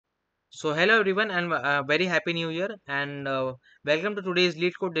So hello everyone and very happy new year and welcome to today's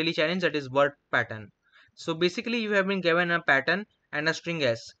Leetcode daily challenge, that is word pattern. So basically you have been given a pattern and a string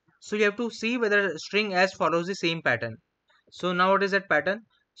s. So you have to see whether string s follows the same pattern. So now what is that pattern?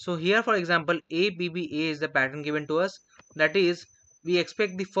 So here for example ABBA is the pattern given to us. That is, we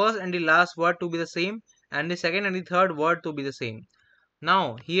expect the first and the last word to be the same and the second and the third word to be the same.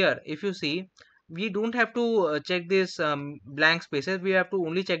 Now here if you see, we don't have to check this blank spaces, we have to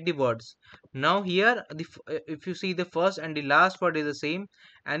only check the words. Now here if you see, the first and the last word is the same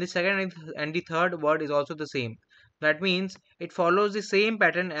and the second and the third word is also the same. That means it follows the same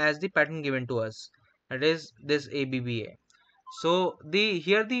pattern as the pattern given to us, that is this ABBA. So the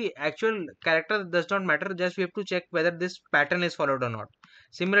here the actual character does not matter, just we have to check whether this pattern is followed or not.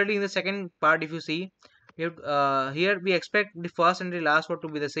 Similarly in the second part if you see, here we expect the first and the last word to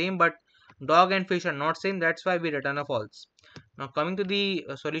be the same, but dog and fish are not same, that's why we return a false. Now coming to the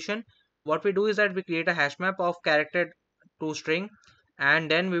solution, what we do is that we create a hash map of character to string, and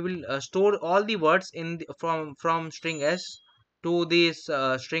then we will store all the words from string s to this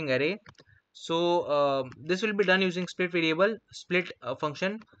string array. So this will be done using split variable split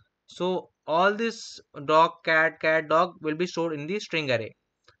function. So all this dog cat dog will be stored in the string array.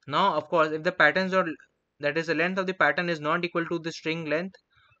 Now of course if the patterns or that is the length of the pattern is not equal to the string length,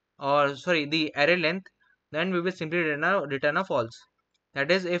 or sorry, the array length, then we will simply return a false. That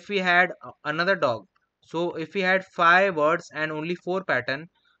is, if we had another dog, so if we had 5 words and only 4 pattern,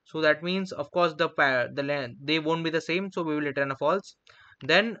 so that means of course the length, they won't be the same, so we will return a false.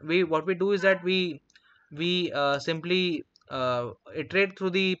 Then what we do is that we simply iterate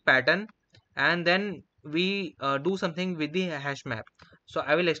through the pattern, and then we do something with the hash map. So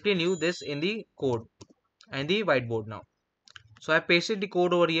I will explain you this in the code and the whiteboard now. So I pasted the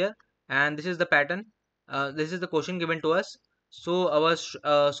code over here, and this is the pattern. This is the question given to us. So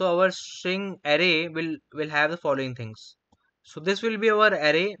our string array will have the following things. So this will be our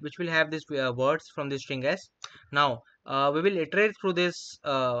array which will have these words from the string s. Now we will iterate through this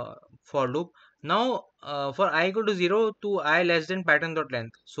for loop. Now for I equal to 0 to I less than pattern dot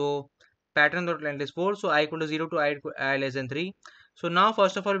length. So pattern dot length is 4. So I equal to 0 to I less than 3. So now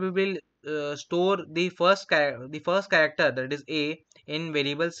first of all we will store the first character, that is a, in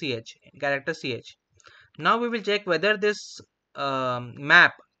variable ch, character ch. Now we will check whether this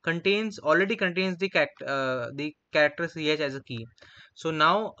map already contains the character ch as a key. So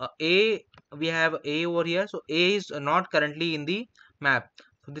now a, we have a over here, so a is not currently in the map,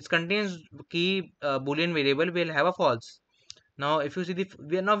 so this contains key boolean variable will have a false. Now if you see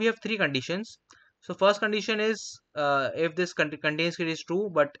now we have 3 conditions. So first condition is if this contains key is true,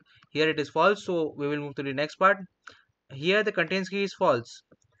 but here it is false, so we will move to the next part. Here the contains key is false,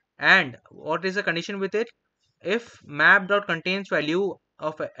 and what is the condition with it? If map dot contains value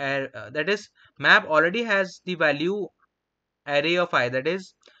of that is, map already has the value array of I, that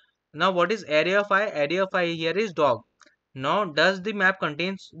is, now what is array of I? Array of I here is dog. Now does the map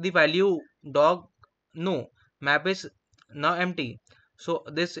contains the value dog? No, map is now empty, so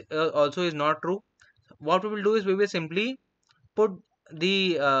this also is not true. What we will do is we will simply put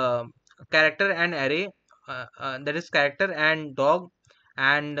the character and array, that is character and dog,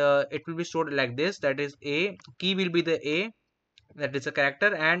 and it will be stored like this, that is a, key will be the a, that is a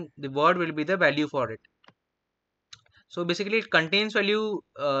character, and the word will be the value for it. So basically it contains value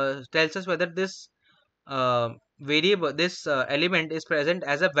tells us whether this variable, this element is present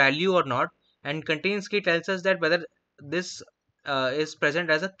as a value or not, and contains key tells us that whether this is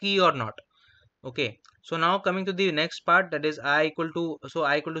present as a key or not. Okay, so now coming to the next part, that is I equal to, so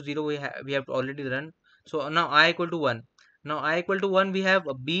I equal to 0 we have already done. So now I equal to 1. Now I equal to 1 we have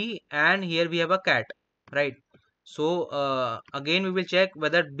a b, and here we have a cat, right? So again we will check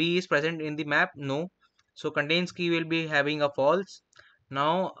whether b is present in the map. No, so contains key will be having a false.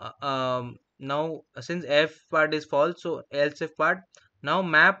 Now now since f part is false, so else if part. Now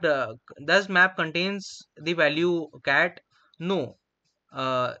map, does map contains the value cat? No,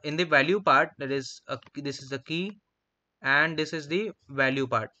 in the value part, that is this is the key and this is the value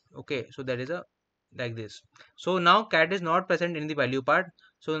part. Okay, so that is a like this. So now cat is not present in the value part,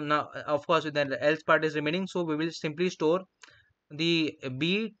 so now of course the else part is remaining, so we will simply store the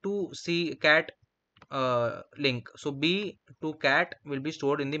b to c cat link. So b to cat will be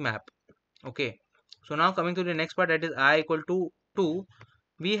stored in the map. Okay, so now coming to the next part, that is I equal to 2,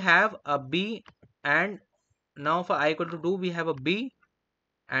 we have a b, and now for I equal to 2 we have a b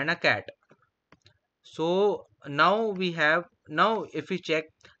and a cat. So now we have, now if we check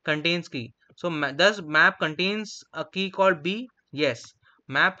contains key, so does map contains a key called b? Yes,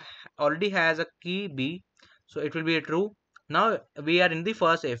 map already has a key b, so it will be a true. Now we are in the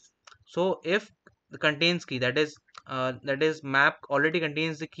first if, So if the contains key, that is map already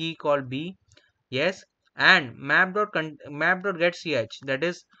contains the key called b, yes, and map dot get ch, that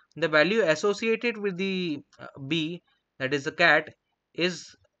is the value associated with the b, that is the cat,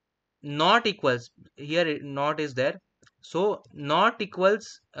 is not equals, here not is there, so not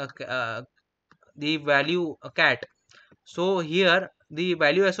equals the value cat. So here the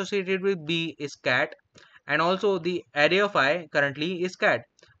value associated with b is cat, and also the array of I currently is cat,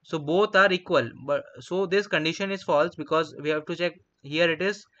 so both are equal. But so this condition is false because we have to check, here it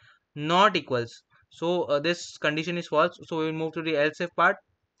is not equals. So this condition is false, so we will move to the else if part.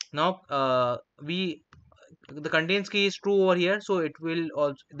 Now we the contains key is true over here, so it will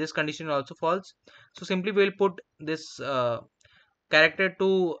also, this condition also false. So simply we will put this character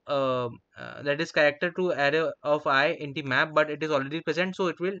to that is character to array of I in the map, but it is already present, so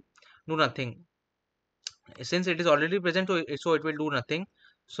it will do nothing. Since it is already present, so it will do nothing.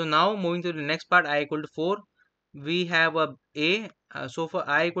 So now moving to the next part, I equal to 4, we have a so for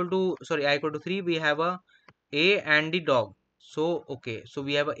I equal to, sorry, I equal to 3, we have a and the dog. So okay, so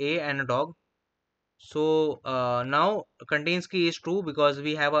we have a and a dog. So now contains key is true because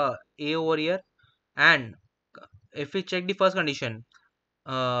we have a over here. And if we check the first condition,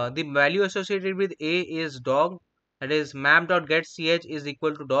 the value associated with a is dog, that is map dot get ch is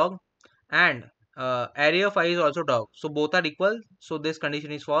equal to dog, and array of I is also dog, so both are equal, so this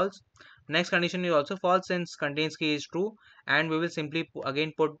condition is false. Next condition is also false since contains key is true, and we will simply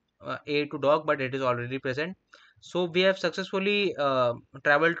again put a to dog, but it is already present. So we have successfully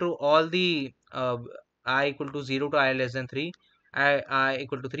traveled through all the I equal to 0 to I less than 3, I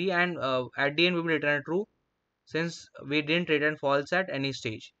equal to 3, and at the end we will return true since we didn't return false at any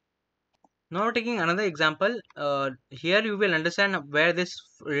stage. Now taking another example, here you will understand where this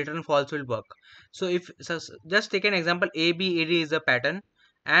return false will work. So if just take an example, A, B, A, D is a pattern,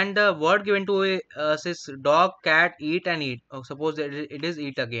 and the word given to us is dog, cat, eat, and eat. Suppose that it is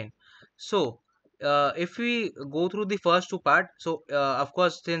eat again. So if we go through the first two part, so of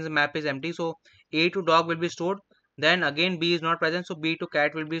course since the map is empty, so A to dog will be stored. Then again B is not present, so B to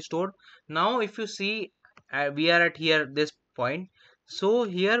cat will be stored. Now if you see, we are at here this point, so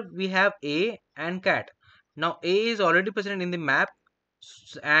here we have A and cat. Now A is already present in the map,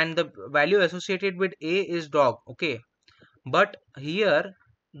 and the value associated with A is dog. Okay, but here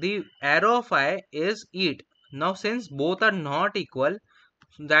the arrow of I is eat. Now since both are not equal,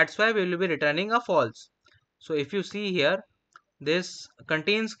 that's why we will be returning a false. So if you see here, this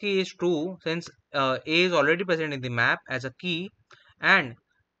contains key is true since A is already present in the map as a key, and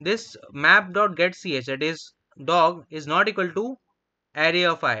this map dot get ch, that is dog, is not equal to array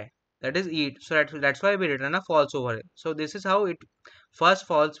of I, that is eat, so that's why we return a false over here. So this is how it first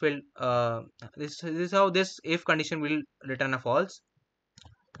false will this is how this if condition will return a false.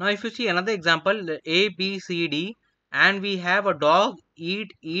 Now if you see another example, A, B, C, D, and we have a dog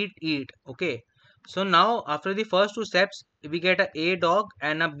eat, eat, eat. Okay, so now after the first two steps, we get a dog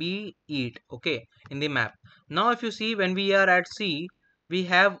and a B eat. Okay, in the map. Now if you see when we are at C, we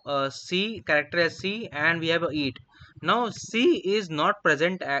have a C character as C, and we have a eat. Now C is not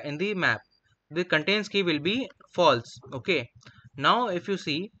present in the map. The contains key will be false. Okay. Now if you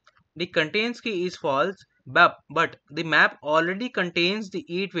see, the contains key is false, but the map already contains the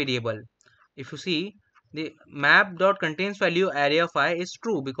eat variable. If you see, the map dot contains value array of I is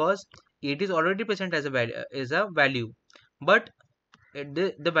true because it is already present as a value, but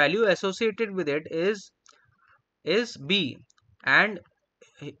the value associated with it is b. And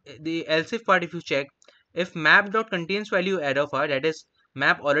the else if part, if you check, if map dot contains value array of I, that is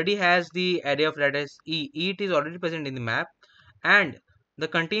map already has the array of, that is eat is already present in the map, and the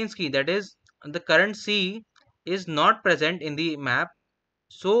contains key, that is the current C, is not present in the map,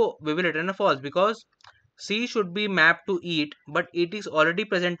 so we will return a false because C should be mapped to eat, but it is already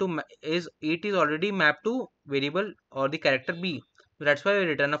present to it is already mapped to variable or the character B, so that's why we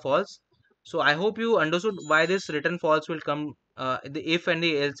return a false. So I hope you understood why this return false will come, the if and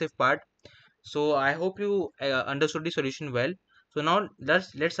the else if part. So I hope you understood the solution well. So now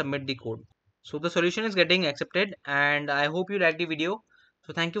let's submit the code. So the solution is getting accepted, and I hope you like the video.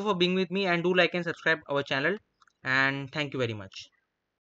 So thank you for being with me, and do like and subscribe our channel, and thank you very much.